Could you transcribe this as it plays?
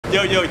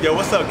Yo,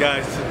 what's up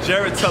guys? This is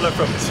Jared Teller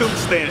from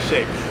Stay in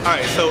Shape.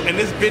 Alright, so in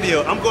this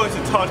video, I'm going to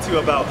talk to you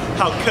about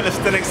how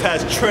calisthenics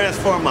has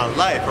transformed my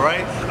life,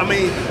 alright? I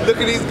mean, look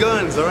at these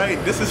guns, alright?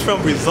 This is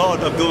from result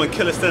of doing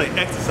calisthenic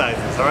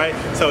exercises, alright?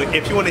 So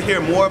if you want to hear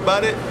more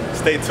about it,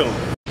 stay tuned.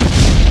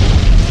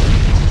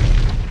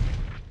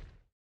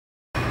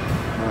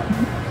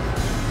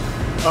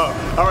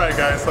 Alright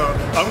guys, so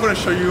I'm going to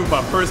show you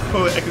my first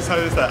pull-up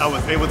exercises that I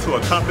was able to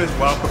accomplish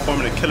while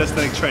performing the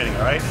calisthenic training,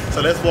 alright?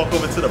 So let's walk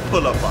over to the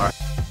pull-up bar.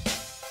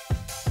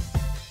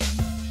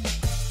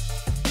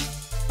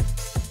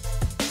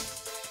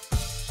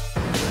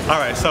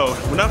 Alright, so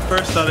when I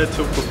first started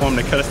to perform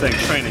the calisthenic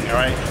training,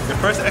 alright, the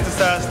first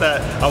exercise that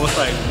I was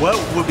like, what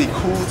would be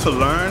cool to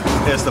learn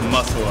is the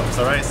muscle ups,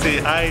 alright? See,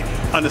 I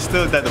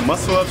understood that the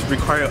muscle ups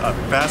require a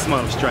vast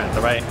amount of strength,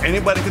 alright?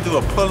 Anybody could do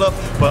a pull up,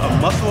 but a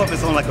muscle up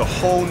is on like a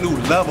whole new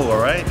level,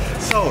 alright?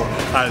 So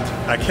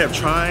I kept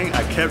trying,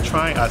 I started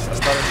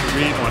to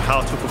read on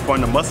how to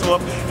perform the muscle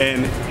up,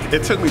 and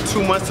it took me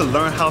 2 months to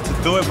learn how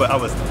to do it, but I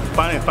was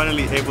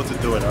finally able to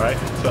do it, alright?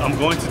 So I'm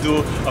going to do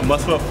a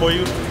muscle up for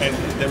you and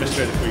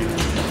demonstrate it for you.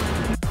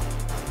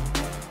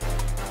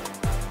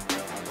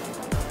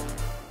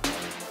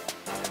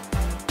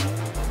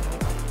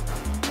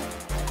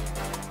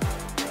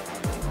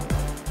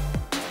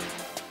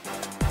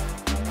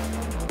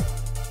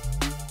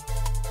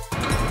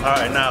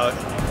 Alright, now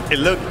it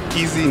looked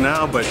easy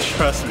now, but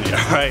trust me,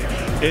 alright,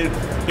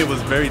 it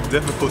was very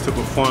difficult to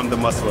perform the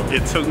muscle up.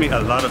 It took me a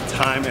lot of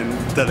time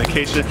and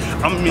dedication.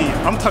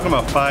 I'm talking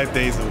about 5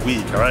 days a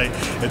week, alright?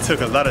 It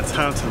took a lot of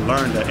time to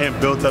learn that and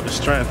build up the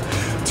strength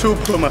to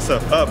put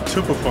myself up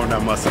to perform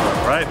that muscle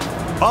up,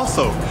 right?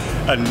 Also,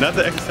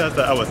 another exercise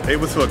that I was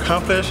able to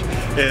accomplish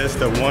is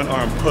the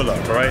one-arm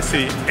pull-up, right?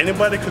 See,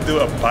 anybody could do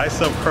a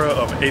bicep curl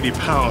of 80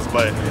 pounds,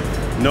 but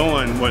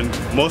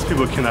most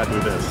people cannot do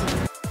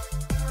this.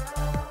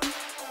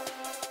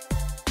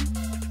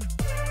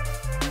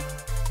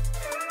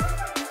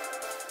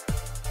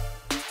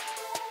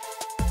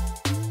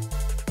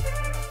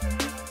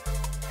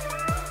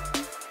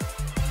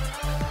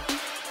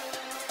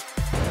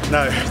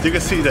 Now, you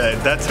can see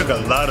that took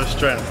a lot of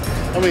strength.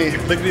 I mean,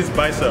 look at these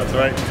biceps,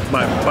 right?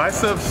 My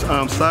biceps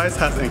size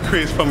has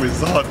increased from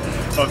result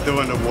of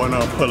doing the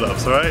one-arm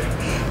pull-ups, right?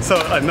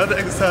 So another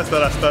exercise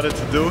that I started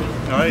to do,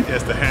 all right,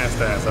 is the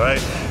handstands, all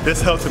right?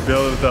 This helps to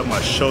build up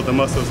my shoulder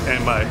muscles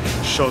and my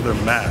shoulder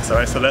mass, all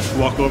right? So let's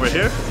walk over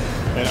here,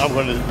 and I'm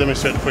going to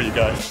demonstrate it for you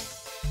guys.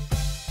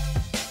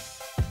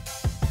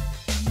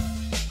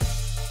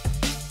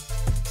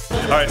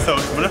 Alright, so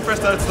when I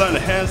first started to learn the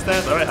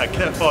handstands, alright, I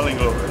kept falling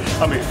over.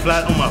 I mean,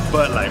 flat on my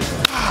butt, like,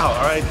 wow,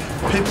 alright?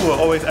 People will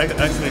always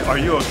ask me, are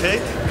you okay?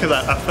 Because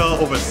I fell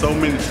over so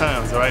many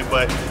times, alright?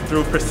 But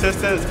through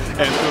persistence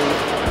and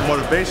through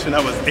motivation,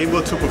 I was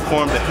able to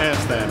perform the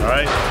handstand,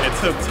 alright? It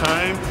took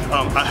time.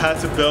 I had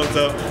to build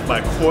up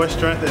my core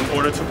strength in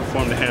order to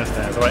perform the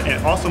handstands, alright?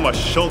 And also my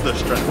shoulder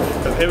strength,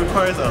 because it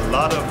requires a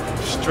lot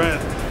of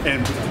strength in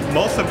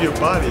most of your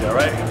body,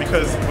 alright?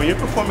 Because when you're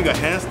performing a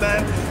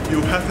handstand, you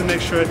have to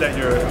make sure that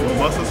your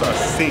muscles are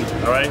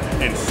synced, alright?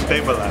 And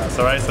stabilized,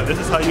 alright? So this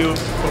is how you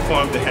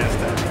perform the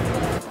handstand.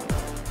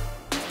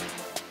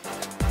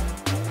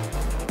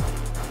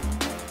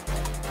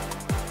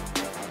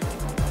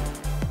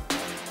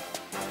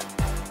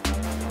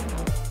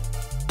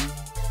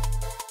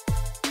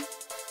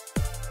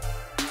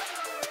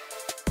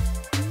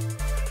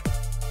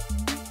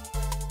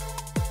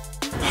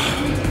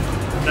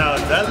 Now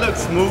that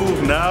looks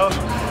smooth now,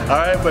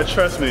 alright, but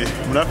trust me,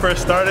 when I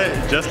first started,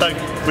 just like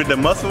with the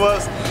muscle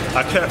ups,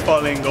 I kept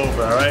falling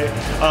over, alright?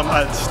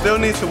 I still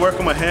need to work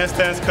on my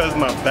handstands because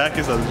my back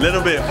is a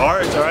little bit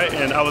arched, alright?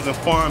 And I was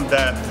informed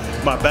that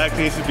my back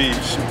needs to be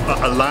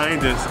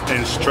aligned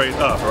and straight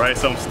up, alright?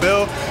 So I'm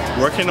still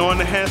working on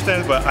the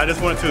handstands, but I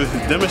just wanted to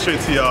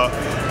demonstrate to y'all,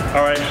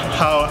 alright,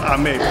 how I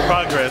made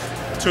progress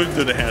to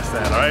do the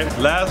handstand, alright?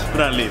 Last but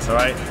not least,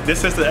 alright?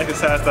 This is the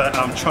exercise that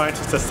I'm trying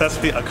to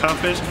successfully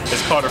accomplish.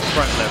 It's called the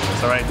front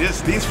levers, alright?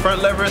 These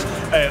front levers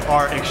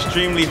are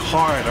extremely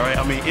hard, alright?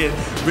 I mean, it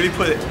really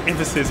put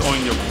emphasis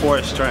on your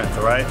core strength,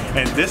 alright?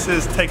 And this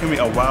is taking me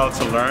a while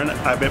to learn.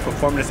 I've been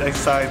performing this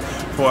exercise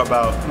for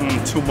about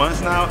 2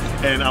 months now,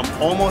 and I'm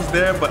almost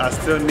there, but I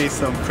still need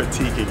some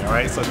critiquing,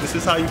 alright? So this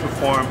is how you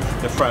perform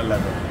the front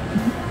lever.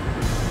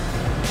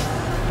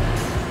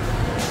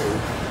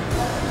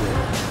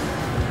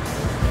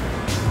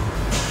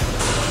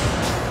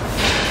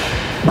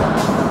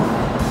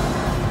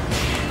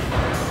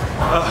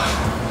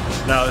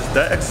 Now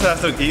that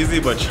exercise looks easy,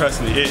 but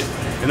trust me, it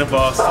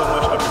involves so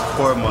much of your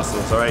core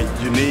muscles, alright?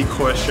 You need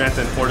core strength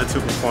in order to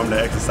perform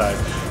the exercise.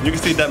 You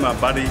can see that my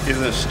body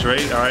isn't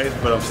straight, alright,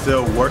 but I'm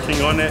still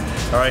working on it,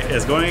 alright?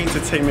 It's going to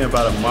take me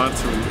about a month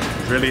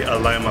to really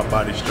align my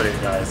body straight,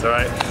 guys,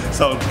 alright?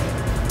 So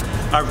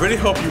I really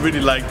hope you really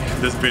like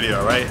this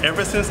video, right?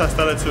 Ever since I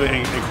started to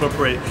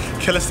incorporate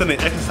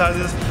calisthenic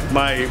exercises,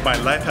 my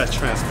life has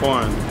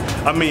transformed.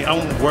 I mean,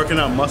 I'm working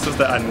on muscles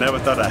that I never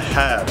thought I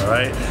had, all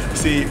right?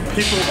 See,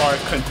 people are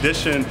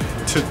conditioned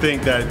to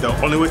think that the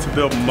only way to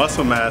build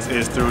muscle mass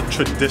is through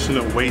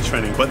traditional weight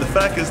training. But the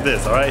fact is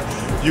this, all right?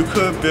 You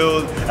could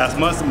build as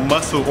much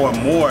muscle or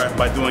more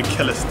by doing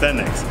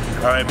calisthenics,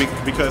 all right?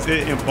 Because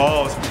it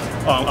involves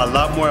a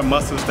lot more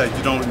muscles that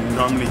you don't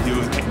normally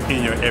use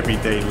in your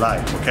everyday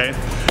life, okay?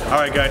 All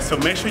right, guys, so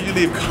make sure you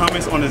leave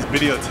comments on this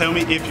video. Tell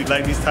me if you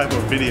like these type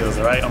of videos,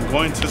 all right? I'm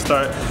going to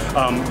start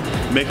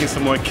making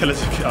some more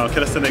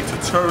calisthenic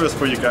tutorials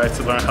for you guys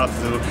to learn how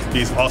to do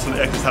these awesome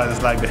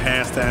exercises like the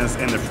handstands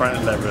and the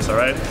front levers, all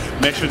right?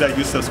 Make sure that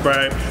you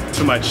subscribe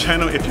to my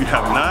channel if you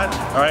have not,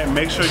 all right?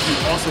 Make sure you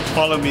also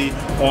follow me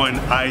on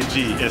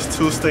IG. It's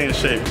to stay in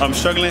shape. I'm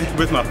struggling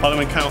with my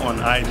following count on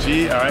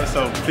IG, all right?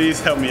 So please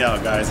help me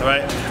out, guys, all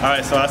right? All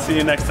right, so I'll see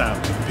you next time.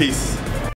 Peace.